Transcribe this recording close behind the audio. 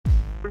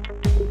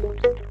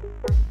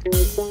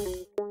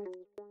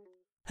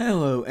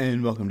Hello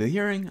and welcome to the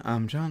hearing.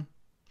 I'm John.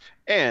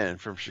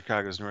 And from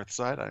Chicago's North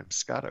Side, I'm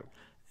Scotto.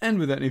 And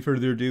without any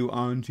further ado,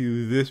 on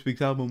to this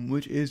week's album,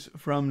 which is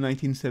from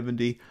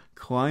 1970,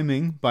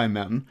 Climbing by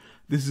Mountain.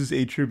 This is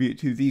a tribute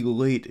to the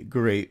late,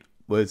 great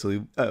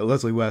Leslie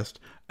West.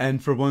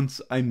 And for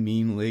once, I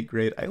mean late,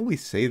 great. I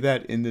always say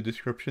that in the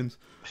descriptions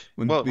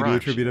when Well, it we do a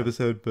rhymes, you tribute know.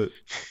 episode, but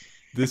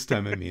this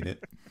time I mean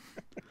it.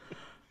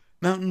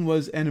 Mountain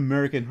was an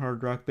American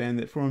hard rock band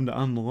that formed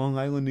on Long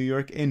Island, New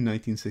York in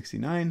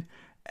 1969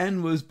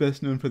 and was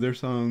best known for their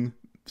songs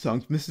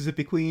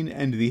Mississippi Queen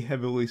and the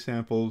heavily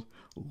sampled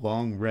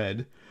Long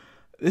Red.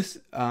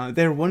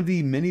 They're one of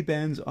the many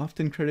bands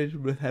often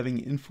credited with having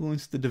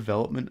influenced the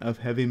development of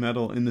heavy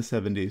metal in the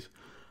 70s.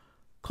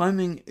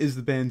 Climbing is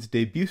the band's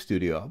debut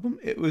studio album.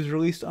 It was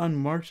released on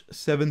March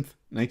 7th,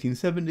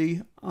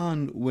 1970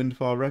 on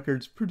Windfall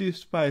Records,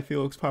 produced by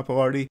Felix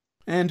Pappalardi,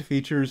 and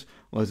features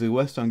Leslie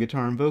West on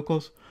guitar and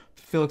vocals,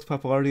 Felix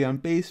Pappalardi on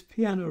bass,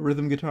 piano,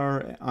 rhythm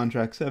guitar on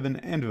track 7,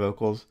 and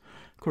vocals,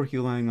 Corky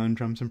Lang on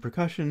drums and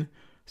percussion,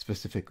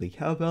 specifically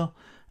cowbell,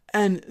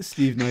 and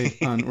Steve Knight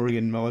on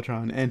organ,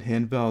 mellotron, and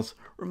handbells.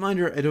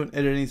 Reminder, I don't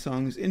edit any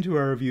songs into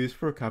our reviews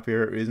for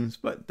copyright reasons,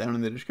 but down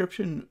in the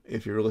description,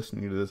 if you're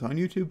listening to this on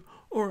YouTube,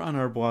 or on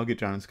our blog at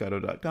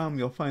johnscotto.com,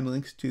 you'll find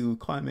links to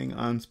Climbing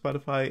on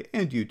Spotify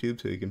and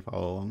YouTube so you can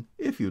follow along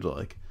if you'd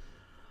like.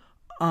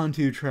 On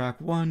to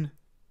track 1,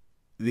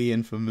 the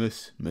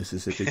infamous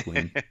Mississippi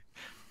Queen.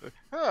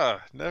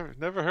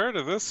 Never heard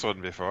of this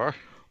one before.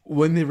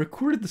 When they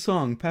recorded the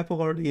song,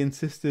 Pappalardi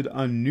insisted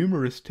on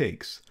numerous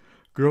takes.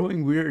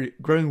 Growing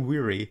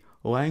weary,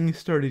 Lang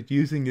started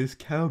using his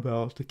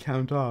cowbell to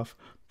count off.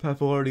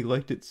 Pappalardi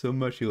liked it so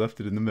much he left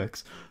it in the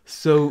mix.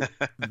 So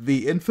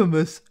the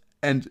infamous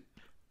and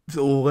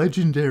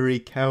legendary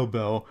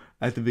cowbell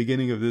at the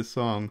beginning of this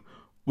song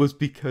was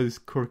because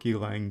Corky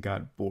Lang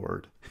got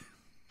bored.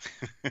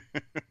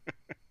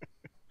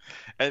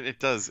 And it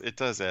does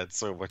add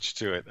so much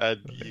to it.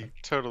 And Okay. you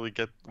totally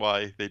get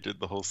why they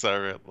did the whole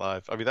Saturday Night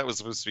Live. I mean, that was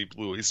supposed to be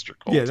Blue Oyster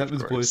Yeah, Cult, that of was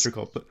Blue course. Oyster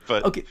Cult. But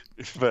But okay,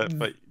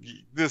 but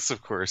this,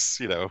 of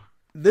course,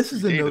 this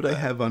is a note predated I that.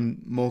 have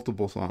on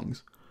multiple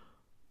songs.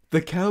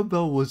 The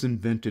cowbell was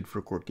invented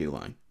for Corky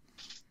Lang.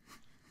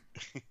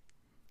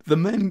 The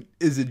man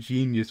is a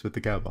genius with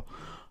the cowbell.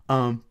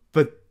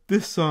 But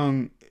this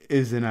song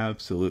is an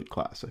absolute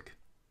classic.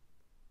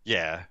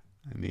 Yeah.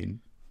 I mean,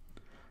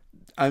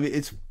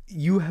 it's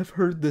you have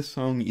heard this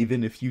song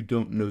even if you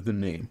don't know the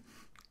name,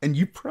 and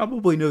you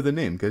probably know the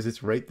name because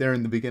it's right there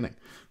in the beginning.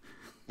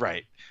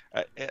 Right.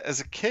 As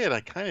a kid,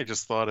 I kind of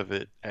just thought of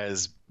it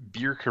as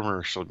beer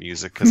commercial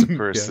music because, of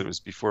course, Yeah, it was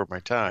before my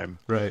time.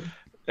 right.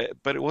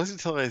 But it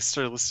wasn't until I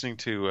started listening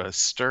to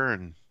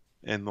Stern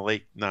in the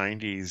late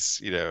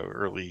 90s,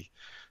 early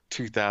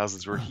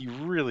 2000s, where Oh, he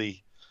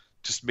really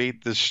just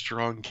made this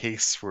strong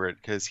case for it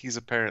because he's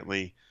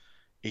apparently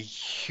a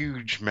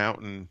huge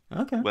Mountain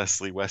okay.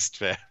 Leslie West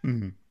fan.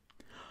 Mhm.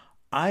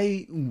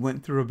 I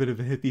went through a bit of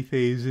a hippie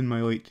phase in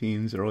my late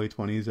teens, early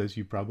 20s, as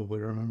you probably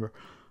remember.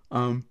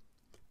 Um,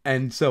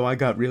 and so I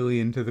got really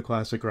into the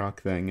classic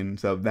rock thing, and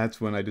so that's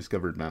when I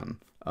discovered Mountain.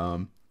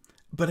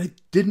 But I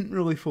didn't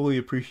really fully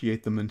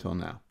appreciate them until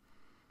now.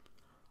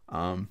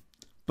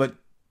 But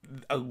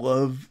I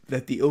love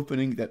that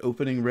that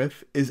opening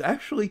riff is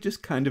actually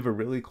just kind of a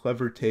really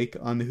clever take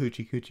on the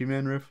Hoochie Coochie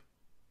Man riff.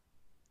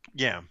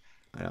 Yeah.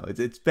 I know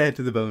it's bad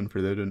to the bone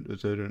for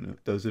those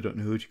who don't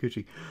know Hoochie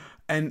Coochie,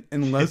 and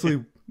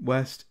Leslie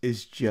West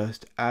is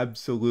just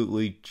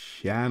absolutely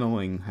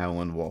channeling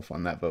Howlin' Wolf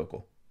on that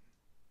vocal.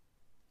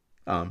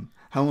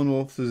 Howlin'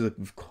 Wolf is a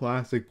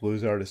classic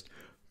blues artist.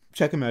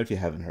 Check him out if you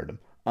haven't heard him.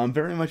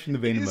 Very much in the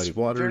It vein of Muddy is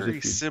Waters. very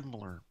If you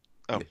similar.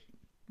 Oh,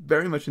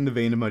 very much in the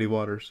vein of Muddy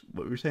Waters.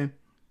 What were you saying?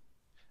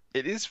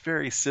 it is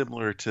very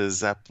similar to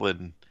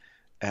Zeppelin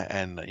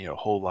and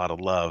Whole Lot of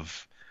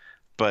Love,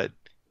 but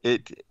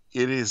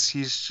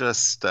he's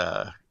just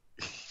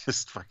he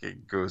just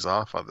fucking goes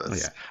off on Oh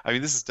this. yeah, I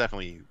mean, this is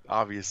definitely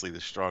obviously the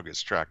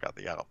strongest track on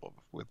the album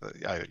with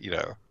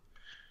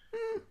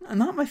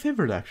not my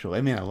favorite actually.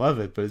 I mean, I love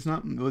it, but it's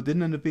not. It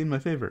didn't end up being my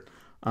favorite.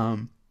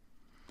 Um,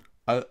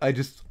 I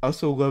just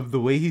also love the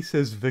way he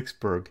says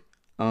Vicksburg.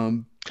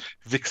 Um,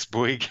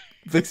 Vicksburg.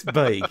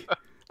 Vicksburg.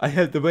 I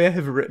have the way I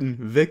have it written.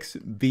 Vix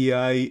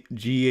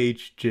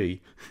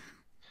Bighg.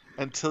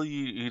 Until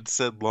you'd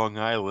said Long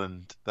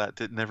Island, that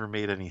did never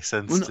made any Well,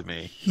 sense no, to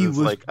me. he It's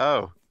was. like,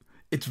 oh,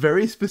 It's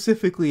very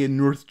specifically a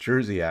North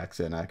Jersey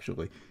accent.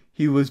 Actually,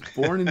 he was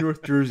born in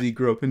North Jersey,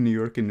 grew up in New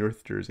York and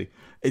North Jersey.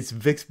 It's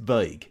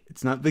Vicksburg.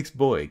 It's not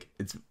Vicksburg.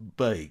 It's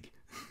Bug.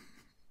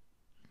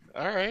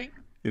 all right.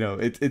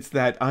 It's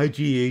that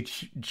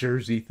IGH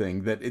Jersey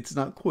thing that it's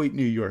not quite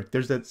New York.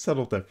 There's that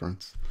subtle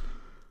difference.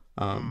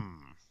 Um,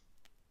 Hmm.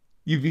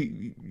 you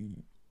be,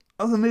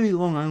 although maybe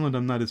Long Island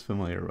I'm not as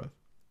familiar with.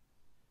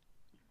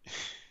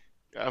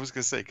 I was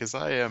gonna say because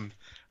I am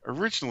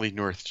originally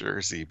North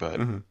Jersey, but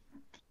Uh-huh.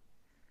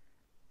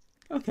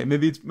 Okay,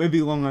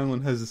 maybe Long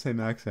Island has the same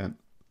accent.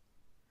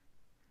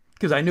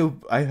 because I know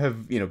I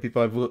have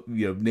people I've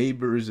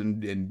neighbors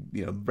and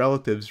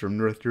relatives from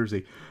North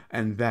Jersey,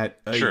 and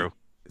that True.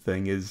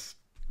 thing is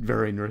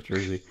very North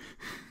Jersey.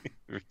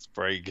 It's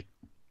Sprague.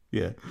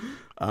 Yeah.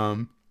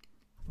 Um,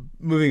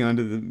 moving on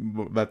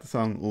to about the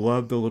song,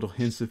 love the little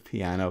hints of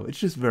piano. It's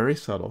just very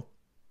subtle.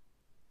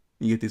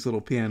 You get these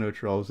little piano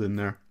trills in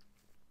there,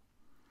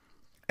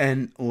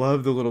 and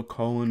love the little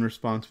call and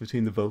response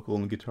between the vocal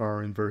and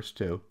guitar in verse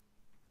two,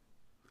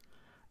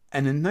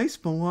 and a nice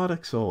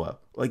melodic solo.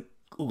 Like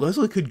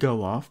Leslie could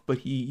go off, but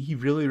he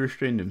really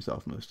restrained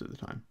himself most of the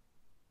time.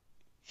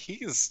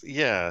 He's,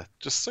 yeah,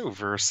 just so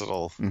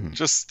versatile. Hmm.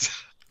 Just,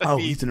 I Oh,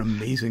 he's mean, an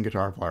amazing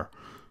guitar player.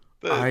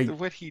 the I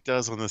what he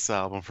does on this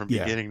album from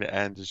Yeah. beginning to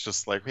end is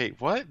just like, wait,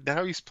 what?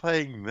 Now he's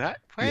playing that?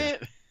 Yeah.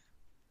 What?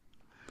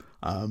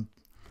 Um,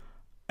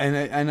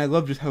 and I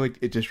love just how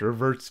it just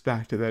reverts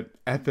back to that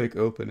epic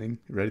opening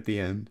right at the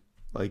end.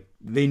 Like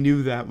they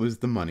knew that was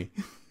the money.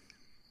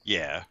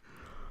 Yeah.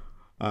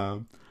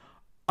 Um,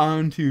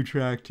 on to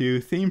track two,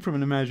 theme from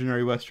an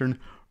imaginary western,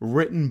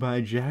 written by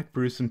Jack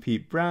Bruce and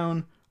Pete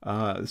Brown.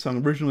 The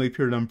song originally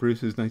appeared on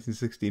Bruce's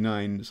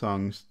 1969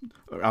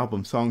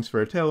 album Songs for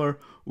a Tailor,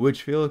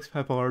 which Felix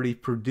Pappalardi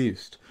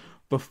produced.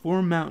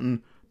 Before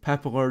Mountain,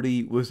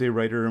 Pappalardi was a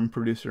writer and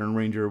producer and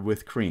arranger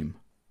with Cream.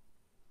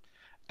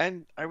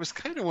 And I was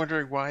kind of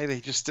wondering why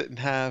they just didn't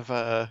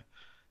have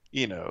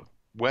you know,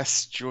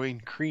 Wes join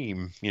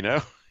Cream, you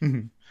know?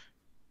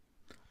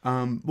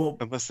 Well,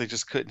 Unless they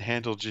just couldn't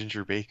handle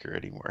Ginger Baker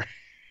anymore.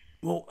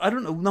 I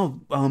don't know.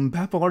 No,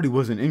 Pappalardi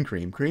wasn't in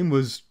Cream. Cream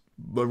was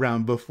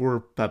around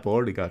before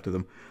Pappalardi got to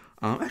them.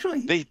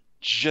 Actually, They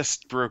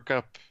just broke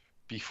up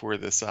before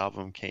this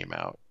album came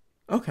out.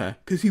 okay,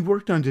 because he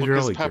worked on Well,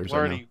 Digital because Alley Tears,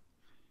 I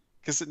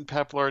know. didn't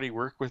Paplardi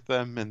work with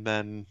them, and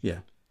then Yeah.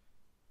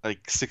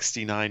 like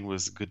 '69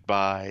 was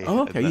Goodbye,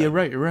 Oh, and okay. Yeah, then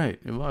right. You're right.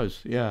 It was.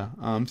 Yeah.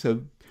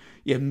 So,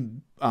 yeah.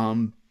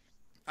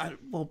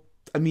 Well,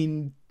 I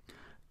mean,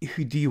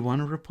 do you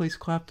want to replace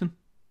Clapton?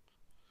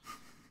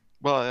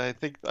 well, I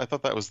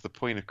thought that was the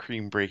point of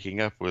Cream breaking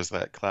up, was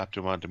that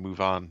Clapton wanted to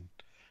move on,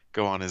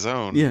 go on his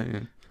own, Yeah, yeah.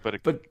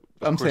 but But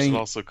of I'm course it saying,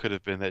 also could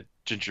have been that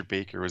Ginger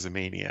Baker was a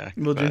maniac.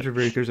 well, But Ginger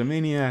Baker's a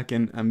maniac,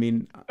 and I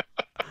mean,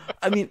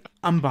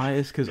 I'm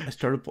biased because I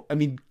started. I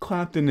mean,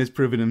 Clapton has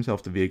proven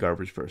himself to be a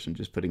garbage person.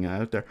 Just putting it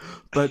out there,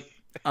 but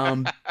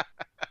um,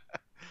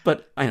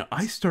 but I know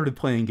I started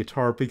playing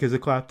guitar because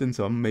of Clapton,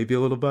 so I'm maybe a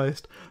little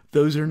biased.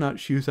 Those are not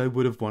shoes I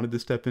would have wanted to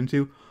step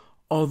into.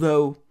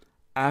 Although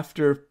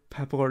after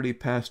Pappalardi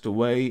passed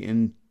away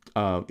in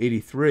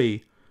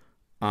 '83,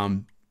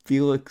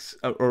 Felix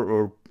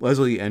or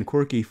Leslie and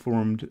Corky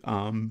formed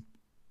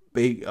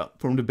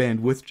a band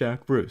with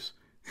Jack Bruce.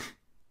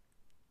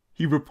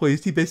 He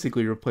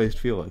basically replaced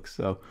Felix.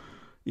 So,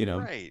 you know,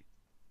 right,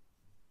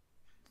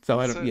 so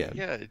I don't, so yeah.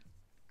 yeah,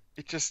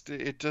 it just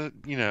it does,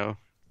 you know.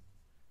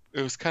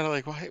 It was kind of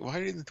like,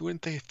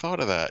 wouldn't they have thought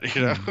of that,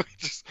 you know? Mhm.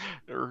 Just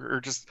or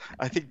just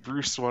I think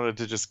Bruce wanted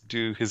to just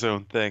do his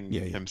own thing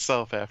Yeah, yeah,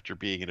 himself after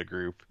being in a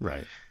group,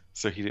 right.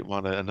 so he didn't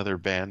want another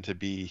band to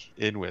be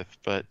in with.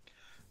 But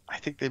I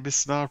think they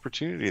missed an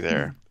opportunity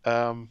Mhm.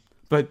 there.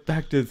 But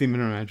back to the theme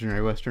of an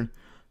imaginary western.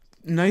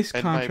 Nice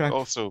And my contract.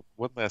 also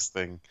one last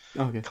thing,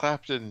 Okay.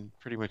 Clapton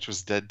pretty much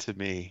was dead to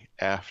me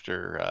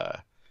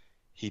after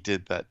he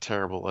did that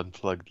terrible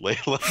unplugged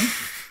Layla.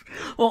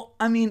 Well,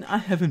 I mean, I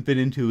haven't been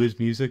into his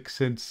music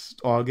since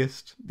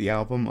August, the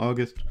album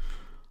August,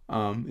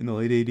 in the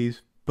late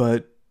 '80s.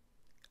 But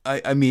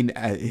I mean,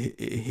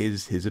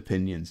 his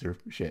opinions are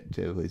shit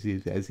too,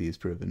 as he has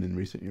proven in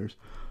recent years.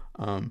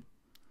 Um,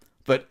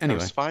 but I anyway.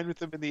 was fine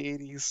with him in the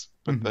 '80s,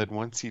 but Mhm. then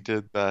once he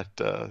did that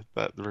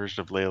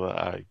version of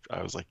Layla,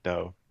 I was like,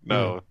 no, Yeah.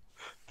 no,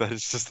 that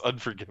is just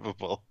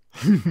unforgivable.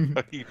 How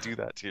do you do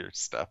that to your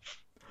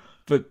stuff?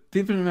 But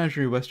theme of an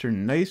imaginary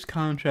western, nice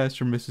contrast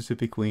from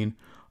Mississippi Queen.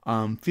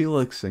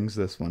 Felix sings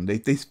this one.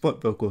 They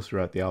split vocals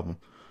throughout the album.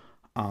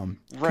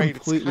 Right, it's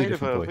Completely kind of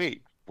different a voice.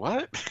 wait,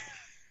 what?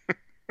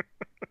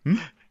 Hmm?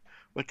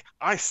 Like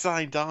I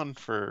signed on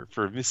for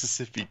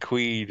Mississippi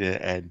Queen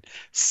and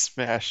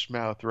Smash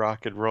Mouth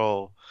rock and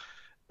roll,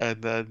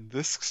 and then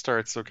this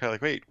starts so kind of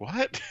like, wait,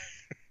 what?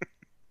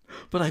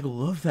 But I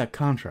love that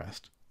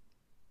contrast.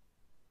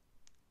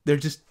 They're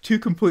just two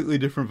completely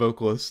different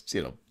vocalists.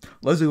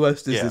 Leslie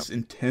West is Yeah, this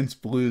intense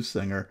blues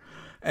singer,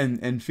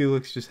 and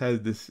Felix just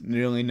has this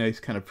really nice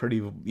kind of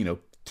pretty,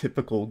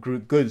 typical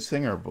good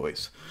singer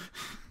voice.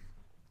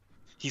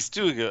 he's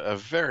doing a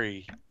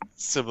very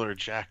similar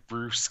Jack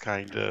Bruce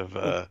kind of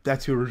Well,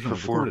 that's who originally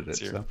recorded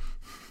performance it, here. so and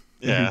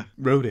who Yeah.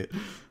 wrote it.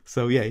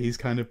 So yeah, he's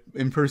kind of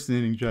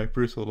impersonating Jack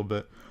Bruce a little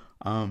bit.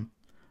 Um,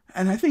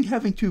 and I think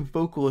having two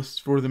vocalists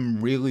for them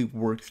really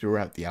worked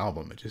throughout the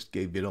album. It just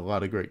gave it a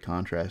lot of great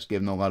contrast, gave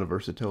them a lot of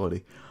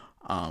versatility.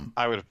 Um,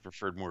 I would have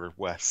preferred more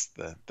West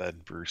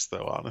than Bruce,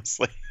 though,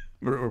 honestly.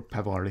 or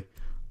Pappalardi.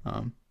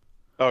 Um,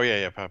 Oh yeah,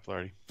 yeah,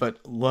 Paplardi. but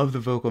love the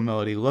vocal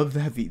melody. Love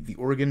that the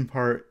organ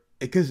part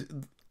because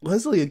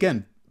Leslie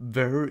again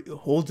very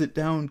holds it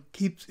down,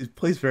 keeps it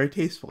plays very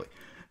tastefully.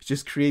 It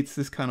just creates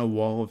this kind of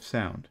wall of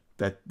sound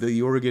that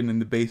the organ and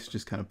the bass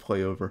just kind of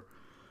play over.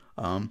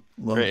 Love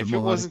Right. the If it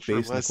melodic wasn't for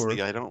bass in the Leslie,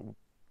 chorus. I don't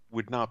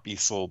would not be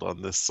sold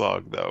on this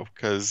song though,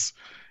 because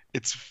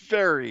it's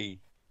very.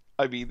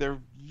 I mean, they're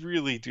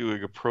really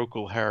doing a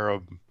Procol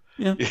Harum,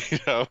 Yeah, you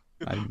know,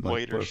 I like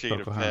whiter shade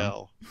of Procol Harum.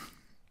 pale.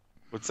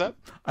 What's that?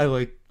 I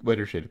like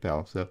Lighter Shade of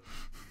Pale, so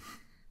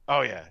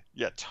Oh yeah,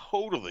 yeah,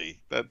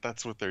 totally.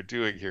 That's what they're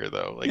doing here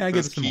though. yeah, Like I get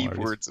those the similarities.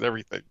 keyboards and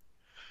everything.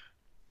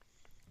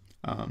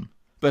 But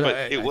But I,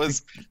 it I think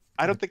was.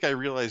 I don't think I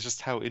realized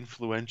just how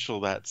influential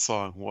that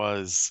song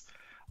was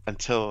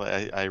until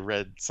I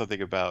read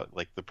something about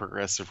like the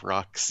progressive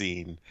rock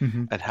scene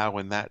mhm, and how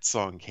when that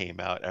song came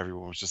out,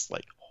 everyone was just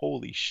like,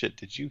 "Holy shit,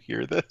 did you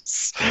hear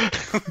this?"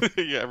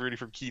 Yeah, everybody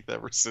from Keith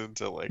Emerson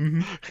to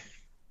mhm.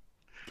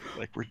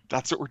 like we're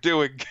that's what we're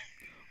doing.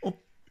 Well,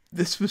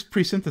 this was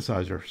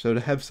pre-synthesizer, so to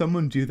have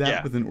someone do that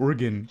Yeah, with an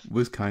organ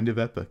was kind of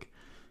epic,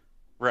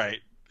 right.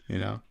 you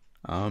know.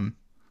 Um,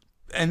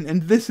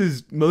 and this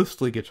is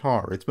mostly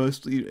guitar. It's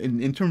mostly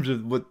in terms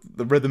of what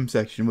the rhythm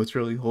section, what's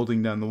really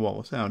holding down the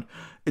wall of sound.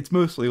 It's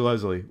mostly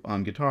Leslie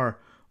on guitar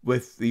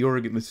with the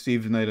organ, with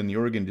Steve Knight on the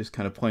organ, just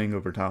kind of playing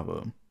over top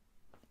of him.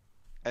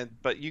 And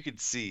but you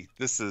could see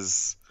this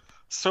is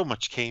so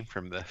much came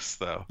from this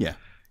though. Yeah.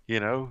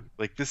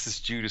 Like this is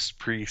Judas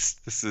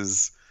Priest. This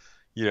is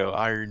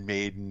Iron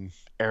Maiden,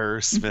 Mhm.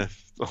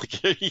 Aerosmith, like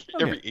Oh yeah.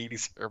 every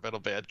 80s hair metal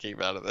band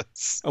came out of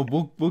this. Oh,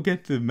 we'll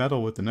get to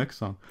metal with the next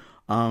song.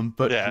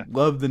 But Yeah.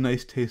 love the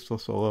nice tasteful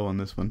solo on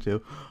this one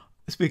too.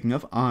 Speaking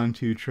of, on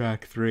to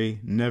track three,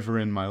 Never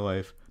in My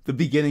Life. The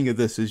beginning of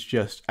this is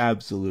just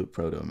absolute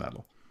proto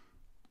metal.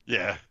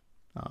 Yeah.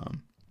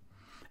 Um,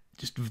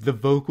 just the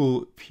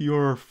vocal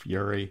pure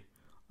fury.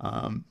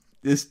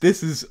 This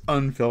is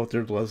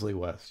unfiltered Leslie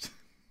West.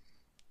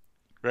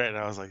 Right. And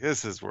I was like,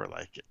 this is more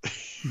like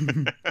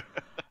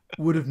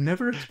Would it. have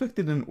never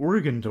expected an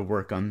organ to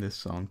work on this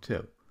song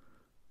too.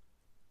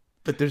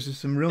 But there's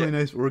just some Yeah. really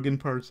nice organ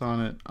parts on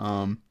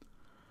it.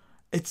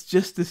 It's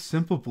just this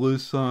simple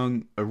blues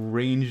song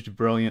arranged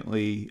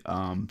brilliantly.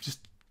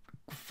 Just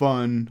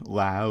fun,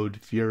 loud,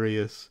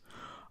 furious.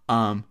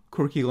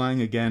 Corky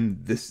Lang again.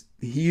 This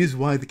he is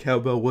why the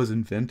cowbell was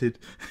invented.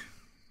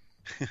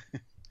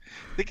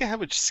 Think of how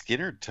much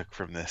Skinner took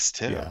from this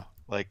too. Yeah.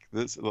 Like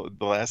this, the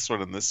last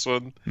one and this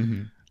one.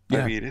 Hmm. I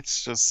Yeah. mean,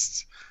 it's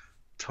just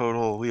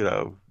total,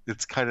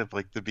 it's kind of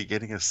like the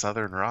beginning of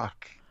Southern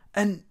rock.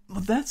 And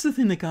well, that's the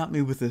thing that got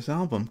me with this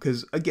album,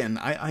 because again,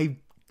 I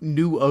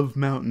knew of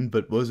Mountain,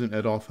 but wasn't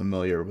at all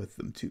familiar with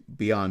them to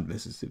beyond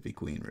Mississippi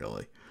Queen,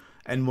 really,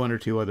 and one or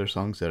two other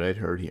songs that I'd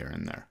heard here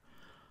and there.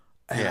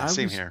 And Yeah, I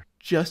same was here.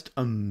 just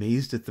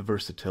amazed at the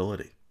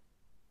versatility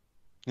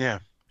Yeah.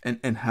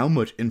 and how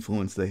much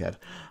influence they had.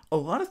 A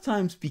lot of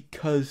times,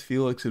 because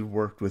Felix had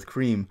worked with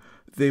Cream,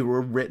 they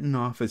were written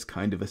off as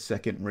kind of a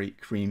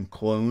second-rate Cream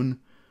clone.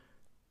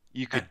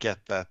 You And could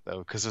get that though,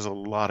 because there's a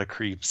lot of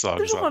Cream there's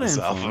songs a on lot of this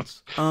album.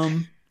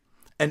 influence.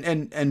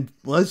 And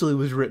Leslie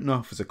was written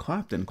off as a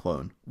Clapton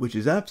clone, which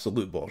is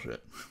absolute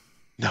bullshit.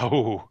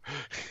 No.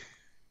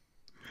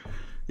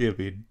 Yeah, I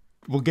mean,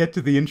 we'll get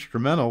to the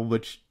instrumental,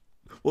 which,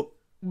 well,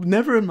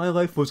 Never in My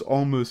Life was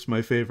almost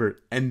my favorite,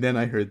 and then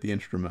I heard the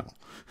instrumental.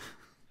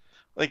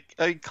 Like,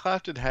 I mean,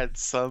 Clapton had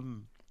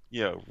some,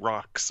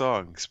 rock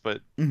songs,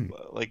 but Mhm.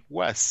 like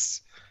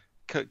Wes,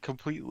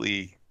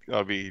 completely,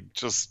 I mean,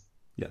 just,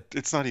 Yeah.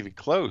 it's not even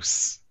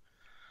close.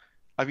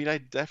 I mean, I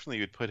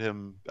definitely would put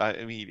him,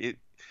 I mean,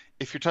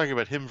 if you're talking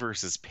about him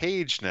versus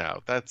Page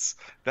now, that's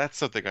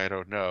something I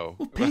don't know.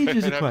 Well, Page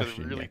is a I'd have to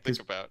question, yeah, really think because,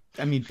 about.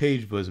 I mean,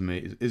 Page was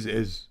amazing,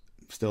 is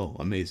still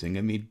amazing.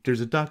 I mean,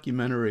 there's a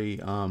documentary,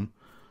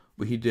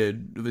 what he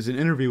did, it was an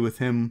interview with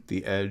him,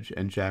 The Edge,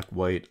 and Jack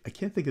White. I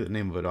can't think of the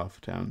name of it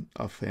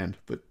offhand,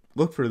 but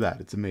look for that.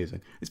 It's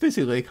amazing. It's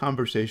basically a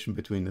conversation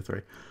between the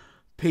three.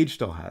 Page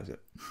still has it.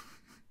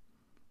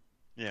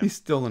 Yeah. He's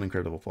still an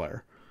incredible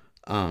player.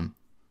 Um,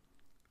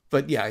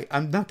 but yeah,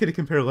 I'm not going to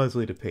compare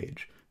Leslie to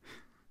Page.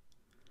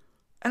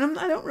 And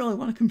I don't really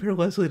want to compare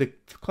Leslie to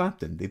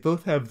Clapton. They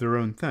both have their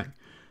own thing.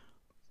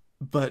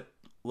 But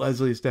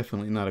Leslie is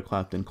definitely not a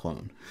Clapton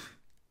clone.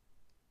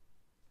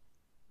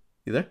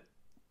 You there?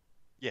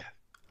 Yeah.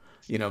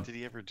 You know, Did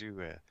he ever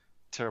do a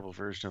terrible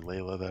version of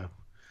Layla though?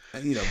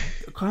 you know,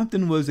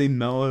 Clapton was a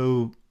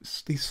mellow,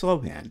 slow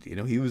hand. You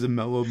know, he was a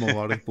mellow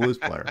melodic blues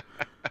player.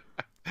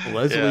 Yeah.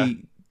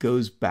 Leslie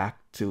goes back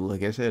to,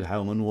 like I said,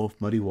 Howlin' Wolf,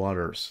 Muddy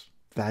Waters,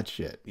 that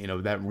shit. You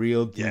know, that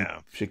real deep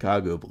Yeah.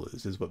 Chicago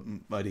blues is what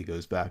Muddy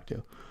goes back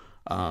to.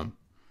 Um,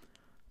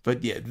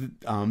 but yeah,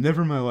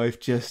 Never in My Life,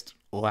 just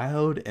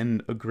loud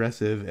and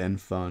aggressive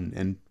and fun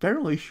and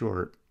fairly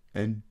short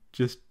and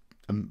just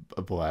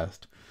a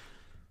blast.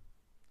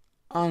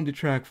 On to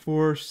track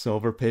four,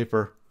 Silver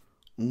Paper.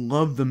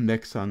 Love the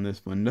mix on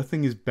this one.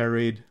 Nothing is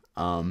buried.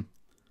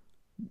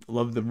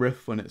 Love the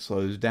riff when it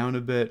slows down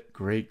a bit.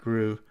 Great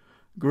groove.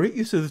 Great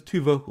use of the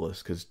two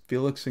vocalists because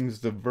Felix sings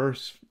the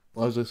verse,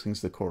 Leslie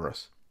sings the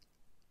chorus.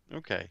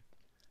 Okay.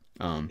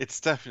 Um, It's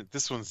definitely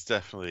this one's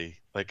definitely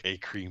like a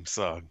Cream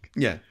song.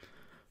 yeah,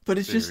 But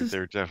it's just this,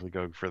 They're definitely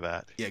going for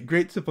that. yeah,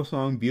 great simple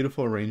song,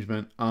 beautiful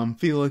arrangement.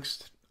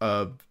 Felix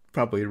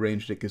probably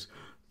arranged it because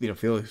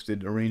Felix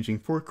did arranging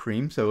for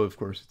Cream, so of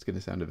course it's going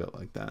to sound a bit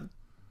like that.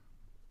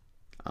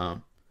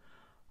 Um,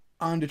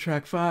 on to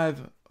track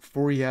 5,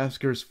 For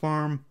Yasgur's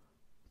Farm.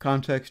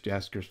 Context: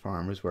 Yasgur's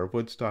Farm is where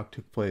Woodstock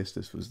took place.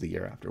 This was the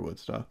year after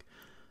Woodstock.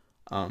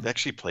 They Um,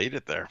 actually played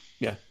it there.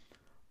 yeah.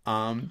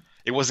 Um,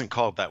 It wasn't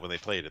called that when they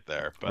played it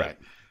there, but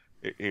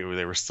right.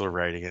 they were still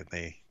writing it.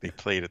 And they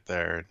played it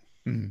there,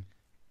 and Mhm.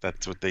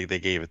 that's what they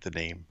gave it the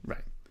name.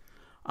 Right.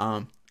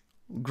 Um,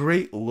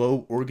 great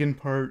low organ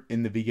part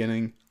in the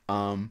beginning.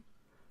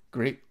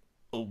 Great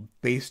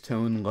bass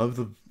tone. Love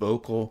the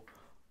vocal.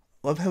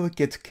 Love how it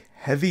gets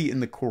heavy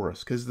in the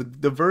chorus because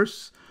the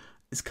verse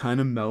is kind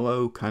of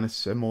mellow, kind of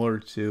similar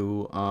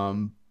to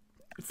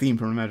Theme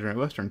from Imaginary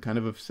Western, kind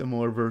of a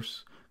similar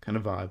verse kind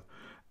of vibe,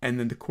 and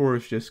then the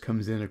chorus just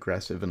comes in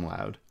aggressive and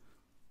loud.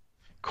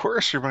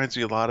 Chorus reminds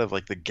me a lot of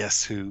like the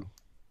Guess Who.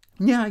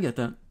 Yeah, I get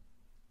that.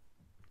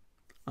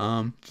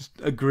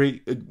 Just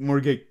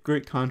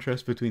great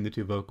contrast between the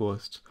two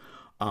vocalists.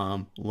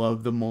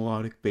 Love the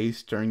melodic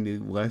bass during the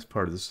last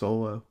part of the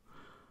solo.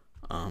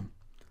 Um,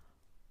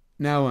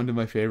 Now onto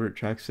my favorite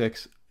track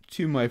 6,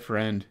 To My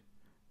Friend.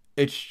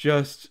 It's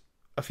just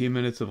a few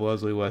minutes of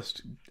Leslie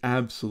West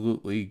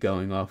absolutely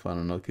going off on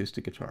an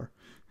acoustic guitar.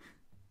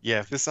 Yeah,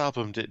 if this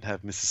album didn't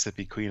have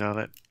Mississippi Queen on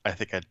it, I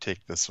think I'd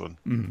take this one.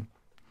 Mm.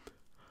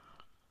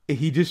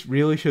 He just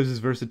really shows his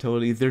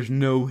versatility. There's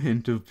no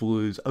hint of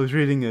blues. I was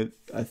reading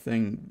a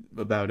thing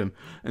about him,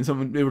 and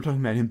they were talking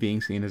about him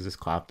being seen as this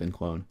Clapton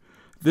clone.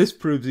 This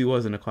proves he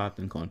wasn't a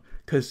Clapton clone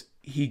because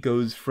he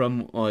goes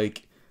from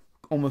like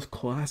almost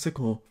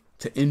classical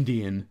to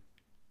Indian,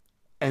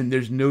 and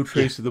there's no Yeah,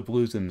 trace of the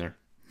blues in there.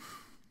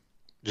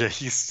 yeah,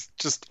 he's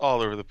just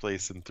all over the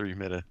place in 3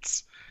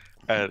 minutes,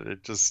 and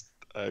it just,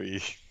 I mean,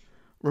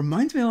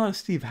 Reminds me a lot of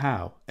Steve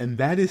Howe, and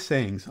that is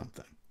saying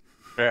something.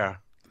 yeah,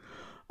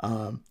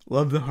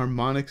 Love the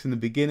harmonics in the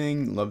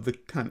beginning. Love the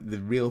kind of the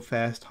real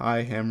fast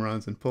high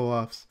hammer-ons and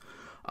pull-offs.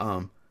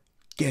 Um,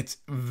 Gets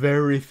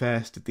very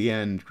fast at the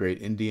end.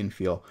 Great Indian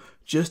feel.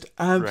 Just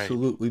right,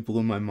 absolutely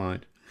blew my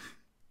mind.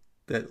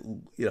 That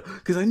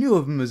because I knew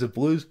of him as a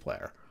blues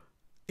player.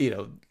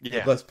 yeah.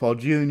 Les Paul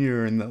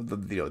Jr. and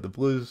the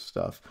blues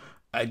stuff.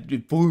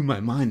 It blew my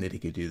mind that he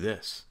could do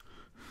this.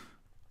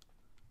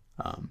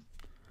 Um,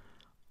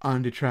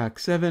 on to track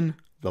 7,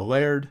 The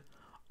Laird.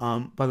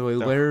 By the way,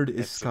 No, Laird is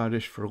it's some,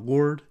 Scottish for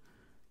Lord.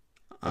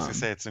 I was gonna Um,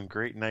 say it's some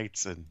great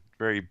nights and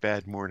very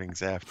bad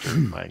mornings after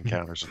my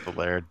encounters with the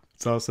Laird.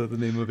 it's also the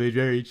name of a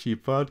very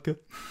cheap vodka.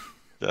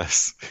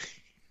 Yes.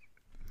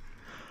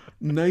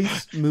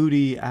 Nice,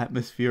 moody,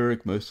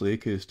 atmospheric, mostly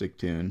acoustic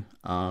tune.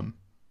 Kind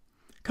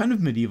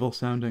of medieval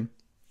sounding.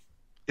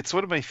 It's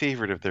one of my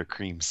favorite of their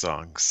Cream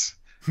songs.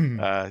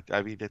 yeah.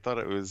 I mean, I thought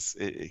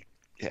it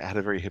had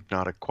a very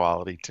hypnotic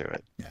quality to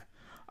it.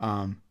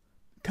 Um,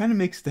 Kind of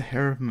makes the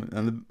hair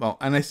on the well,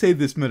 and I say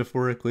this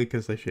metaphorically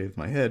because I shaved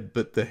my head,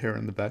 but the hair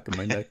on the back of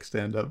my neck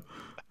stand up.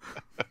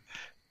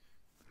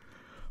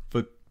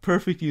 But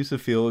perfect use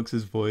of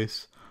Felix's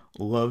voice.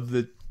 Love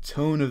the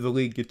tone of the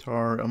lead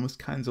guitar. Almost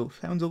kind of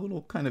sounds a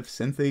little kind of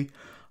synthy.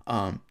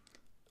 Um,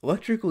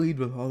 Electric lead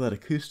with all that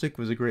acoustic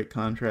was a great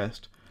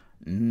contrast.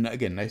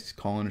 Again, nice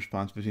call and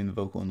response between the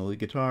vocal and the lead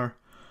guitar,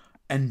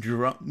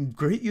 and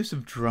great use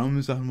of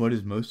drums on what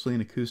is mostly an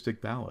acoustic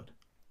ballad.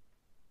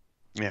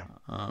 Yeah.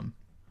 Um,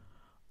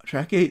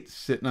 Track 8,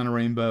 Sitting on a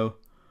Rainbow.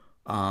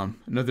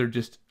 Another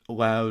just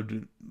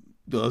loud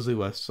Leslie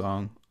West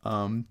song.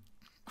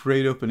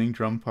 Great opening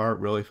drum part,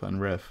 really fun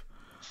riff.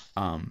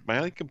 Um, My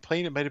only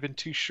complaint, it might have been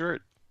too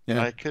short.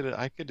 yeah. I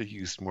could have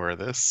used more of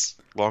this.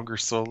 Longer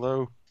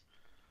solo.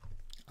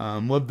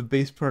 Love the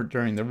bass part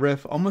during the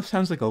riff. Almost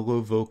sounds like a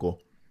low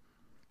vocal.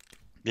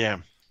 Yeah.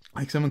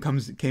 Like someone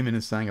came in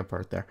and sang a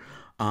part there.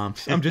 So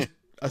I'm just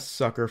a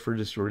sucker for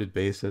distorted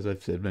bass, as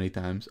I've said many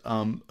times.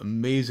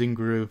 Amazing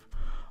groove.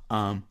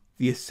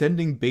 The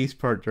ascending bass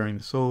part during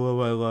the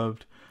solo I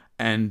loved.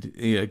 And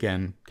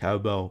again,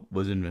 cowbell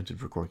was invented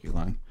for Corky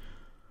Lang.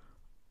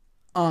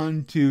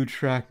 On to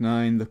track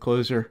 9, the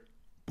closer,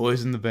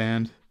 Boys in the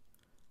Band.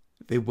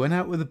 They went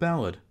out with a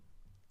ballad,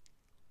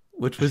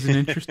 which was an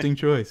interesting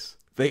choice.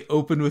 They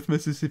open with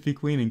Mississippi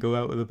Queen and go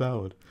out with a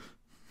ballad.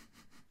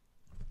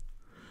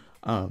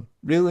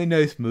 Really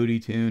nice moody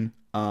tune.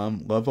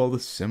 Love all the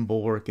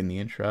cymbal work in the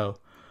intro.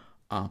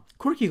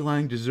 Corky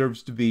Lang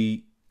deserves to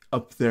be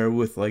up there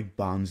with like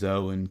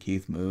Bonzo and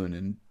Keith Moon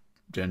and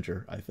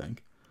Ginger, I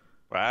think.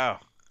 Wow.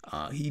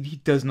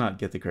 He does not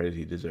get the credit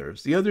he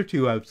deserves. The other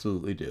two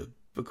absolutely do,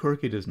 but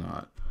Corky does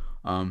not.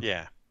 Um,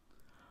 Yeah.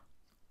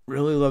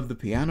 really love the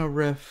piano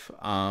riff.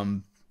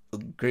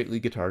 Greatly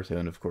guitar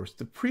tone, of course.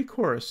 The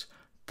pre-chorus,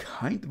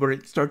 where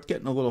it starts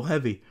getting a little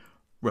heavy,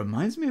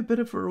 reminds me a bit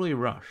of early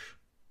Rush.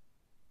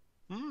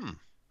 Hmm.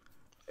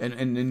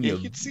 And Yeah, you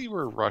could see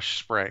where Rush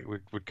sprang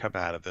would come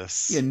out of yeah,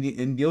 this. and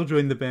Neil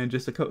joined the band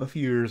just a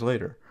few years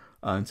later,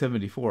 in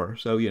 '74.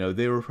 So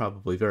they were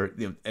probably very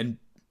and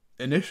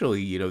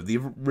initially, the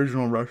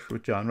original Rush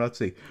with John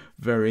Rutsey,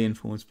 very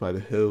influenced by The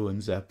Who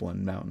and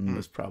Zeppelin. Mountain Mm.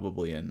 was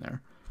probably in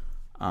there.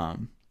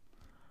 Um,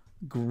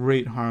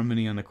 Great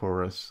harmony on the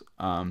chorus.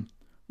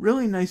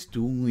 Really nice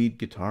dual lead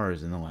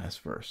guitars in the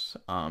last verse.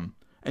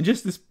 And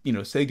just this,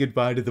 say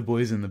goodbye to the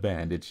boys in the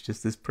band. It's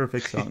just this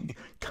perfect song,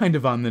 kind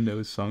of on the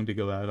nose song to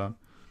go out on.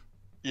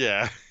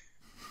 Yeah.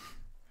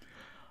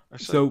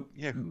 So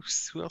Yeah, who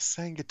else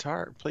sang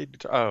guitar? Played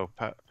guitar? Oh,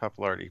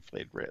 Pappalardi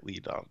played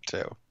lead on it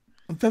too,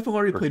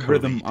 Fefalari or played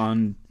rhythm co-lead.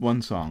 on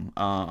one song,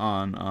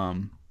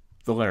 on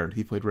The Laird.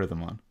 He played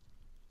rhythm on.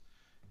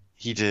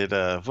 He did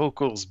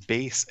vocals,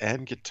 bass,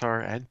 and guitar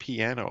and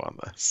piano on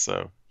this,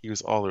 so he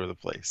was all over the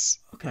place.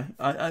 Okay,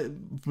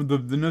 for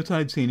the notes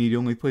I'd seen, he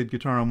only played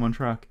guitar on one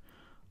track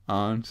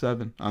on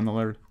Seven on The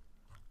Laird.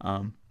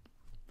 Um,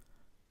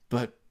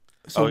 but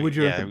so Oh would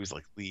you yeah, he recommend? was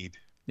like lead.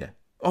 Yeah.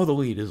 Oh, the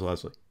lead is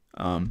Leslie.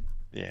 Um,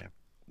 Yeah.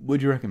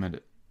 would you recommend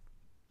it?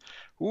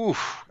 Ooh,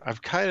 I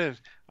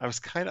was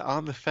kind of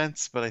on the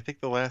fence, but I think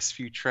the last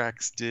few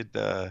tracks did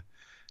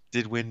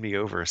win me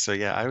over. So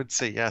yeah, I would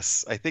say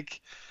yes. I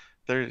think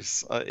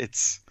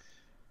it's.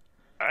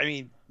 I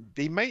mean,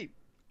 they might.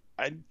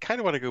 I kind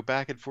of want to go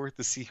back and forth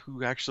to see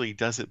who actually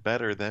does it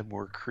better, them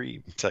or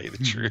Cream, to tell you the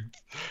truth.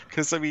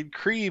 Because I mean,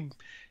 Cream,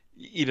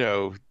 you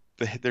know,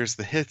 there's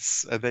the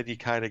hits, and then you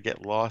kind of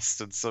get lost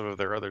in some of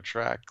their other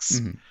tracks.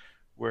 Mhm.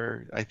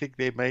 Where I think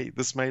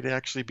this might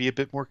actually be a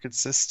bit more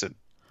consistent.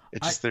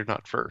 It's I just they're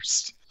not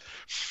first.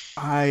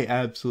 I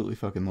absolutely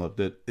fucking loved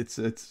it. It's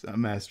a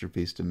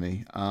masterpiece to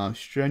me.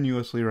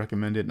 Strenuously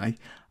recommend it, and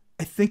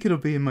I think it'll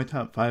be in my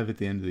top five at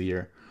the end of the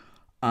year.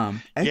 Yeah,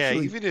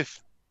 Actually, even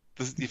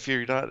if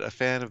you're not a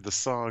fan of the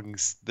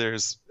songs,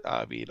 there's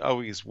I mean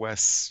always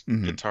Wes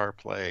mhm, guitar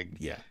playing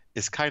yeah,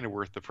 is kind of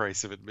worth the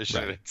price of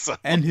admission in right, itself.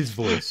 and his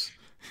voice.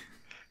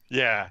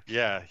 Yeah,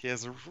 yeah, he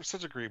has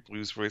such a great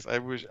blues voice.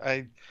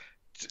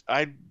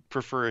 I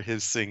prefer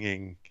his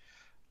singing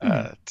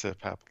Mhm. to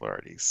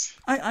Pappalardi's.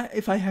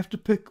 If I have to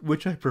pick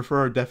which I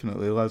prefer,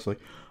 definitely Leslie.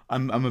 I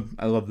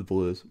love the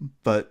blues,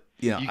 but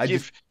I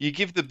just You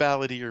give the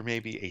balladeer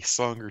maybe a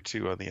song or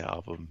two on the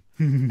album,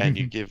 and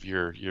you give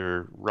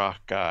your rock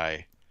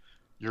guy,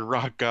 your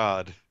rock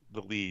god,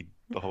 the lead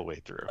the whole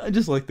way through. I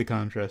just like the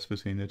contrast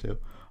between the two.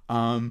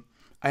 Um,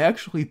 I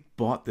actually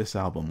bought this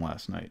album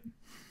last night.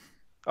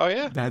 Oh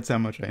yeah. That's how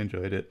much I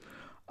enjoyed it.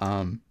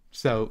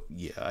 So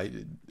yeah,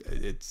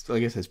 it's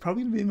like I said, it's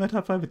probably gonna be in my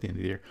top five at the end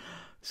of the year.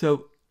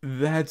 So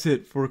that's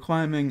it for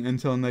climbing.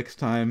 Until next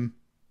time,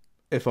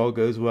 if all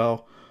goes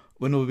well,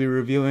 when we'll be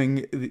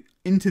reviewing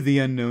Into the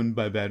Unknown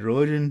by Bad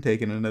Religion,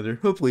 taking another,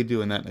 hopefully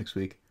doing that next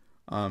week.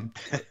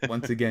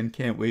 Once again,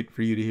 can't wait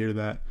for you to hear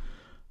that.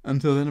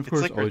 Until then, of It's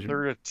course, like our always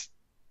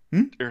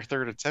hmm?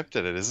 third attempt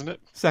at it, isn't it?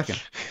 Second,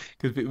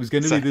 because it was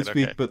going to be Second, this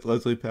okay. week, but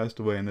Leslie passed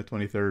away on the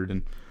 23rd,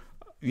 and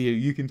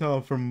you can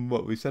tell from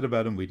what we said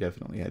about him, we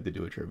definitely had to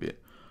do a tribute.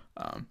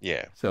 Um,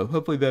 Yeah. so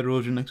hopefully Bad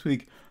Religion next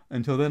week.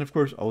 Until then, of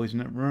course, always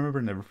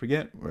remember, never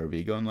forget, wherever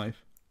you go in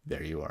life,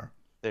 there you are.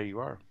 There you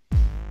are.